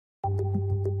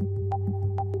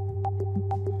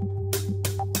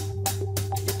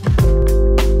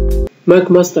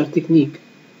McMaster technique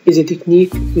is a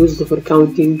technique used for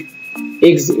counting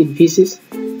eggs in feces.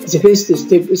 The first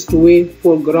step is to weigh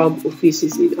 4 grams of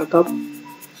feces in a cup.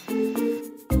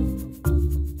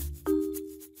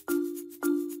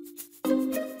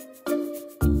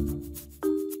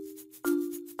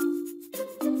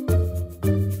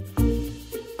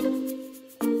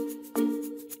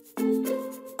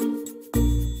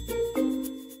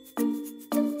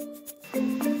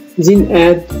 Then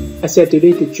add a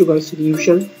saturated sugar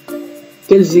solution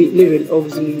till the level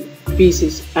of the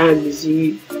feces and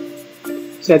the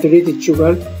saturated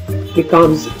sugar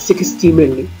becomes 60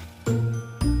 ml.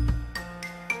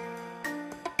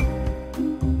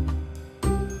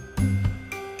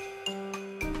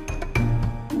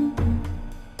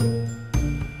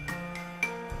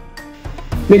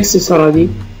 Mix thoroughly.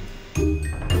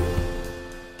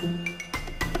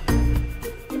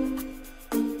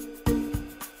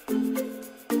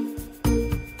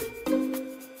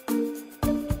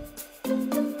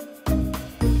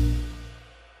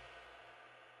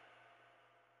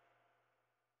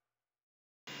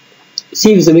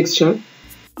 Sieve the mixture.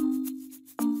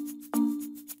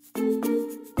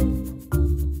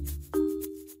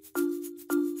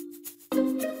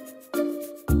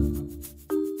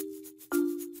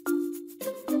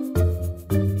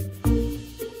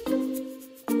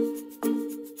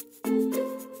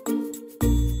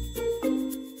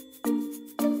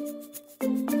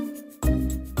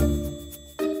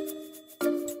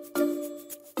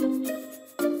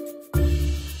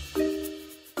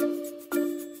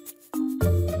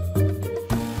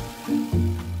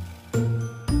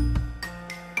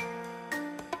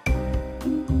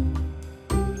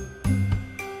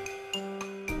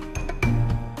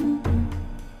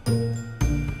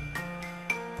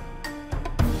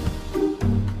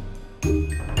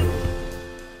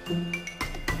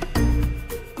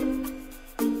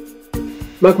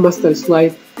 McMaster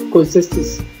slide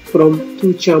consists from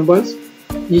 2 chambers.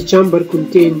 The chamber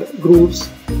contains grooves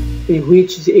in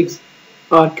which the eggs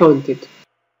are counted.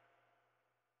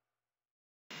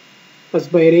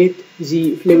 Aspirate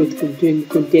the fluid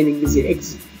containing the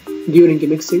eggs during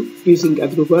mixing using a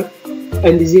dropper,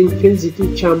 and then fill the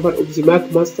 2 chambers of the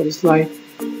McMaster slide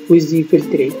with the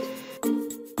filtrate.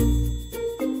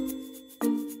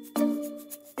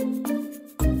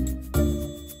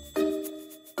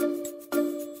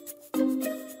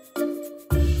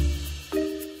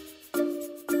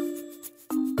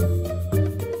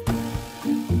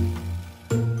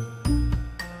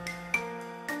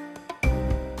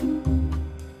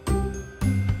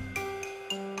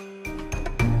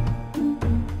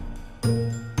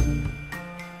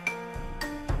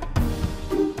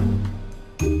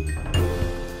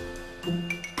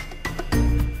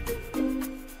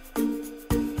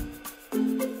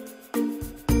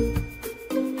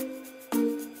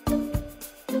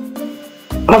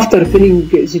 After filling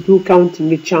the 2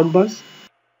 counting chambers,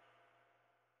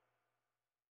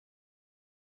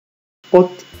 put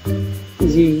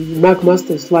the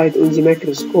McMaster slide on the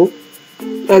microscope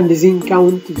and then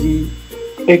count the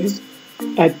eggs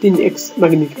at 10x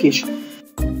magnification.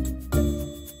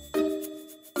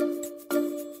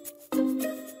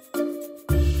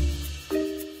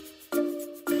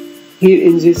 Here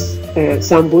in this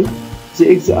sample, the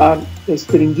eggs are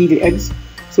stringile eggs,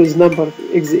 so the number of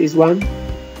eggs is 1,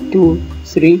 2,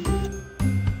 3.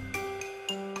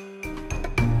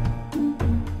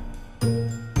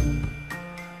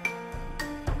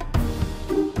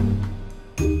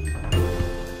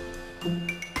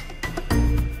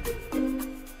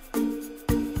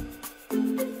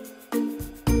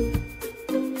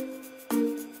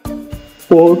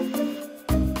 Four,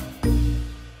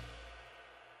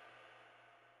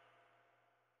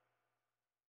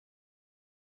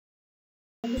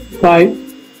 5,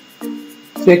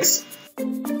 6,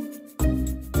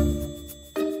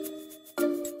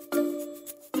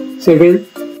 7,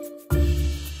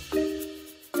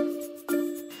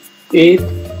 8,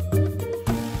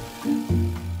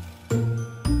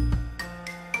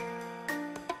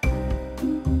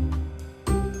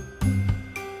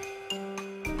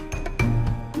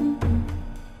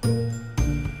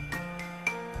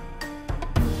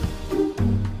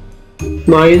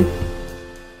 9,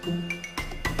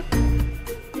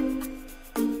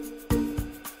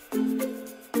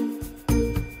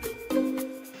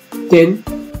 10,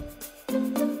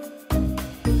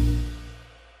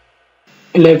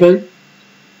 11,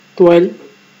 12,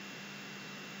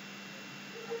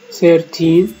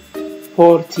 13,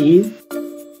 14,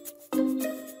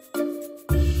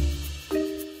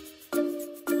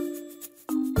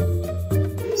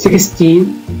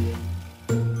 16,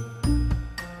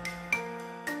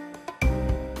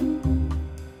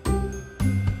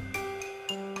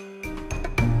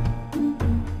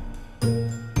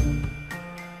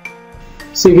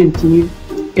 17,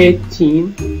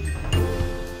 18,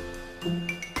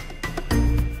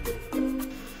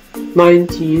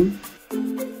 19,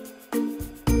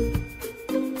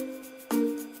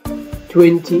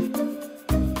 20,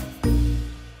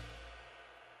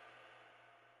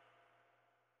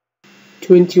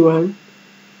 21,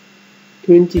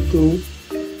 22,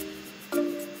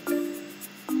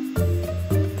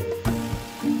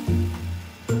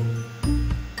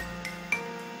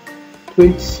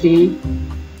 23,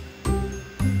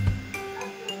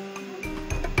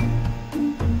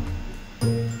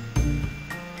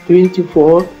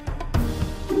 24,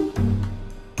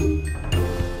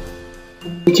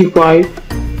 25,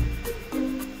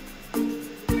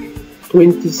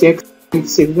 26,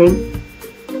 27,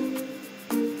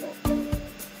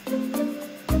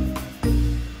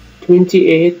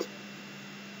 28,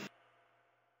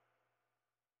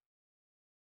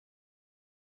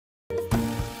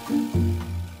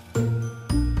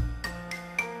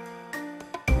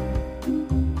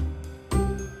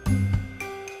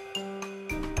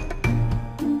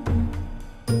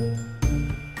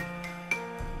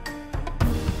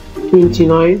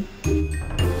 29,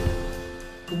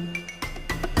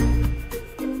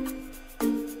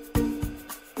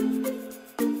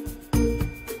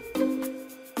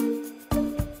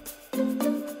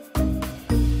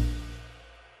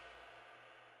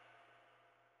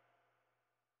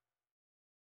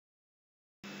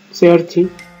 30,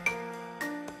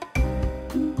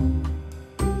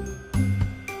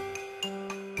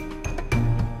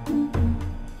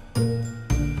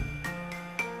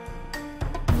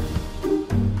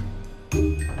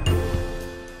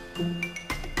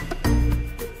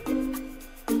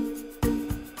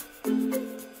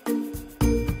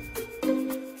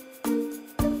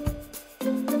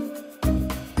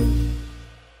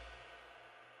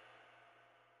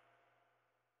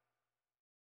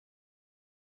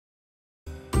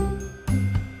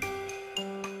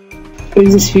 In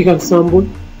this fecal sample,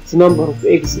 the number of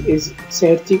eggs is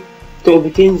 30. To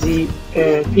obtain the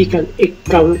fecal egg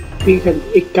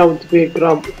count per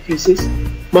gram of feces,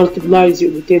 multiply the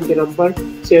obtained number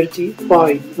 30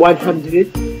 by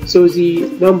 100. So the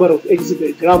number of eggs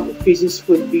per gram of feces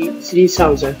will be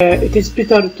 3000. It is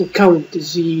better to count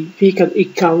the fecal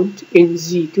egg count in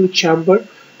the two chamber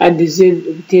and then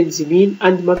obtain the mean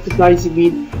and multiply the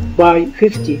mean by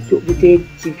 50 to obtain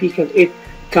the fecal egg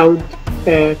count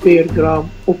per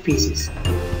gram of feces.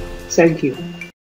 Thank you.